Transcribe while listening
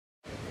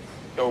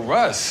Yo,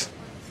 Russ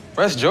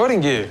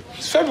Jordan gear.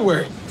 It's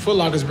February. Foot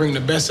Locker's bringing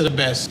the best of the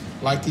best,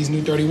 like these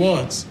new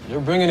 31s.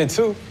 You're bringing it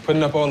too,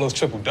 putting up all those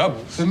triple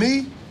doubles. For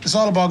me, it's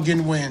all about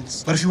getting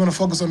wins. But if you want to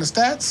focus on the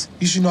stats,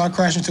 you should know I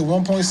crash into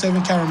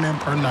 1.7 cameramen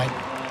per night.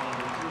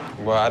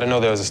 Well, I didn't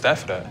know there was a stat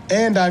for that.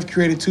 And I've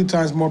created 2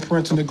 times more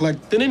parental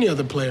neglect than any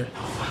other player.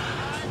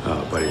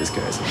 Oh, buddy, this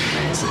guy's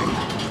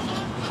amazing.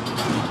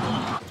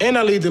 And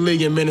I lead the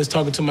league in minutes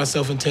talking to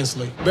myself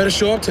intensely. Better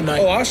show up tonight.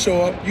 Oh, I'll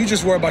show up. You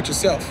just worry about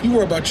yourself. You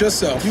worry about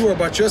yourself. You worry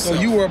about yourself.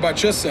 No, you worry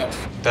about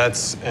yourself.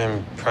 That's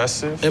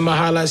impressive. And my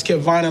highlights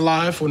kept Vine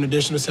alive for an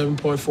additional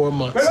 7.4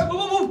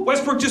 months.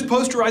 Westbrook just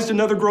posterized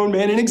another grown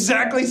man in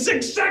exactly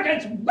 6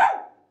 seconds. Woo!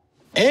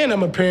 And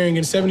I'm appearing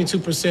in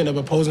 72% of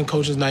opposing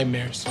coaches'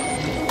 nightmares.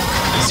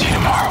 See you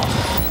tomorrow.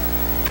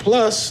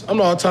 Plus, I'm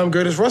the all-time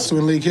greatest wrestler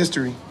in league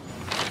history.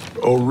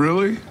 Oh,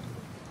 really?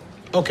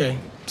 Okay,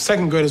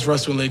 second greatest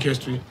wrestler in league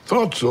history.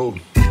 Thought so.